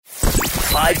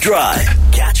5 Drive.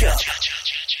 Catch up.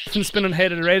 Spin on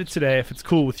Hated and Rated today, if it's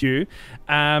cool with you.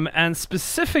 And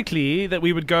specifically that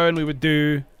we would go and we would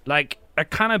do like a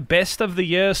kind of best of the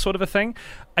year sort of a thing.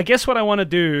 I guess what I want to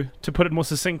do, to put it more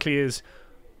succinctly, is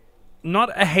not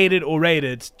a hated or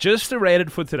rated, just a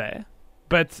rated for today.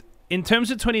 But in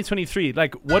terms of 2023,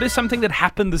 like, what is something that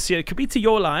happened this year? It could be to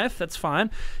your life, that's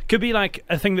fine. Could be like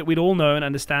a thing that we'd all know and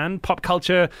understand. Pop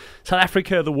culture, South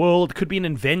Africa, the world. Could be an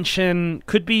invention.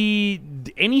 Could be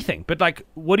anything. But like,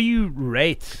 what do you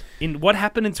rate? In what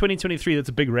happened in 2023 that's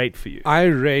a big rate for you? I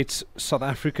rate South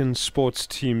African sports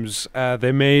teams.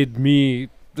 They made me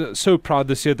so proud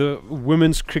this year. The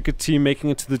women's cricket team making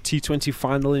it to the T20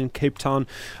 final in Cape Town.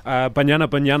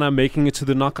 Banyana making it to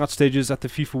the knockout stages at the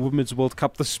FIFA Women's World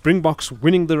Cup. The Springboks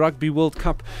winning the Rugby World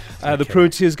Cup. The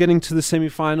Proteas getting to the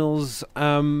semi-finals.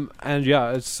 And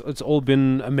yeah, it's all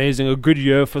been amazing. A good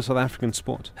year for South African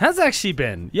sport. Has actually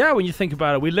been. Yeah, when you think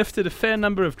about it. We lifted a fair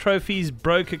number of trophies,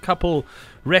 broke a couple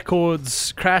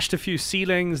records, crashed a few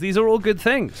ceilings. These are all good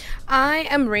things. I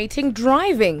am rating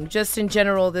driving just in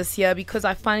general this year because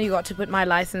I finally got to put my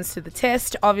license to the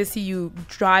test. Obviously, you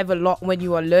drive a lot when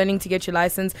you are learning to get your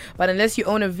license, but unless you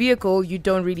own a vehicle, you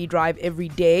don't really drive every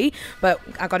day. But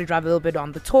I got to drive a little bit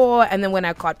on the tour, and then when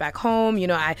I got back home, you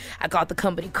know, I got the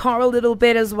company car a little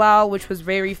bit as well, which was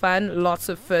very fun. Lots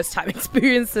of first-time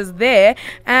experiences there,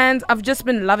 and I've just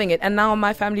been loving it. And now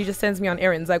my family just sends me on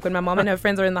errands. Like when my mom and her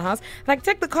friends are in the house, like,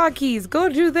 take the car keys, go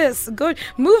do this, go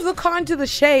move the car into the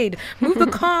shade, move the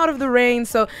car out of the rain.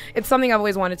 So it's something I've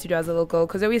always wanted to do as a little girl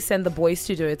because I always send the boys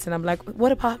to do it, and I'm like,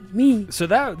 what about me? So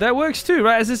that works too,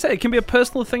 right? As I say, it can be a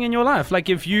personal thing in your life. Like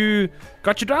if you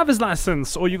got your driver's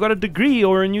license, or you got a degree,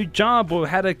 or a new job, or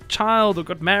had a child, or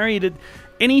got married,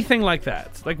 anything like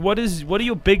that. Like what are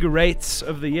your big rates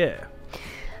of the year?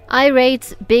 I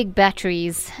rate big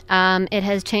batteries. It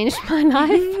has changed my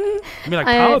life. I mean, like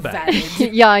power banks?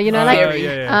 Yeah, you know,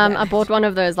 yeah. I bought one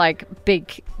of those like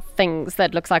big things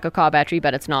that looks like a car battery,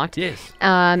 but it's not. Yes.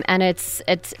 And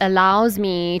it allows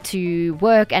me to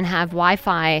work and have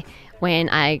Wi-Fi when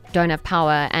I don't have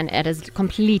power, and it has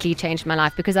completely changed my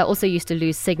life because I also used to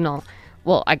lose signal.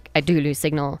 Well, I do lose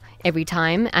signal every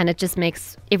time, and it just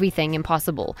makes everything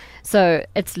impossible. So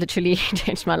it's literally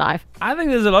changed my life. I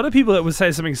think there's a lot of people that would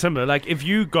say something similar. Like if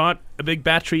you got a big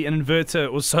battery, an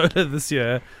inverter, or solar this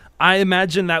year, I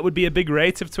imagine that would be a big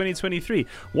rate of 2023.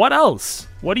 What else?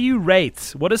 What do you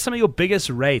rate? What are some of your biggest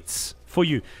rates for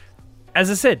you? As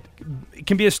I said, it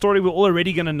can be a story we're all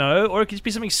already going to know, or it could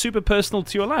be something super personal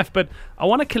to your life. But I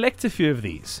want to collect a few of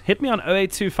these. Hit me on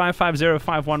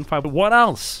 082-550-515. What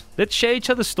else? Let's share each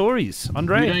other's stories.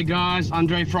 Andre? Good day, guys.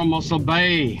 Andre from Mossel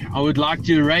Bay. I would like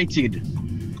to rate it.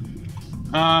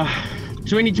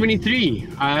 2023.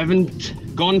 I haven't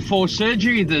gone for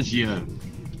surgery this year.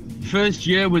 First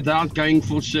year without going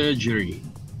for surgery.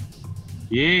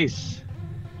 Yes.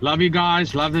 Love you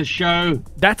guys. Love the show.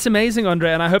 That's amazing,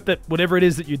 Andre. And I hope that whatever it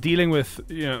is that you're dealing with,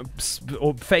 you know,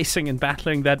 or facing and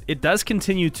battling, that it does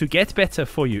continue to get better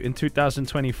for you in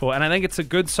 2024. And I think it's a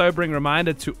good, sobering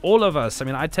reminder to all of us. I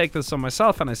mean, I take this on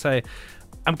myself and I say,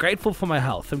 I'm grateful for my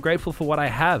health. I'm grateful for what I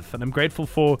have. And I'm grateful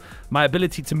for my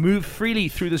ability to move freely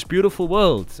through this beautiful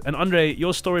world. And Andre,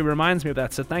 your story reminds me of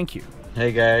that. So thank you.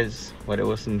 Hey guys, what an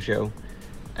awesome show.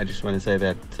 I just want to say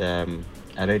that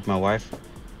I rate my wife.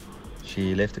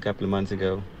 She left a couple of months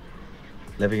ago,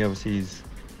 living overseas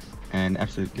and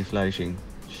absolutely flourishing.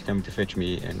 She's coming to fetch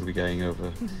me and we're going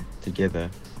over together.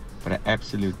 But I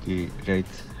absolutely rate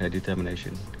her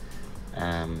determination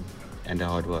and her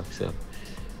hard work. So,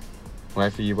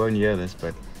 wifey, you won't hear this,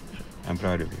 but I'm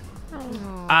proud of you.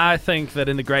 I think that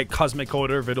in the great cosmic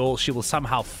order of it all, she will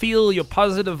somehow feel your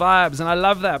positive vibes. And I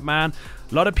love that, man.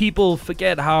 A lot of people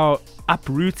forget how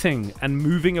uprooting and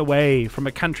moving away from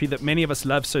a country that many of us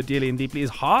love so dearly and deeply is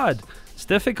hard. It's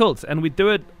difficult. And we do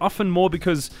it often more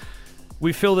because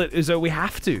we feel that as though we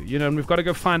have to, you know, and we've got to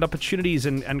go find opportunities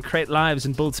and create lives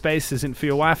and build spaces. And for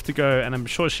your wife to go, and I'm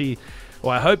sure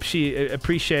I hope she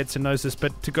appreciates and knows this,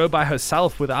 but to go by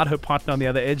herself without her partner on the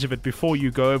other edge of it before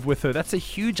you go over with her, that's a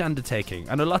huge undertaking.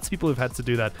 I know lots of people who've had to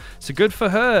do that. So good for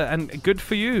her and good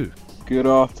for you. Good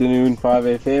afternoon,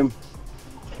 5FM.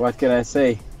 What can I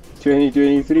say?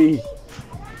 2023.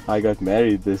 I got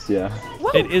married this year.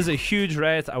 It is a huge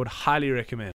rate. I would highly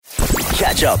recommend.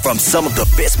 Catch up from some of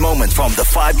the best moments from the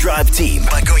 5 Drive team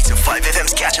by going to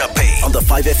 5FM's catch-up page on the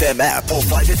 5FM app or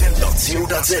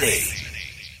 5FM.co.za.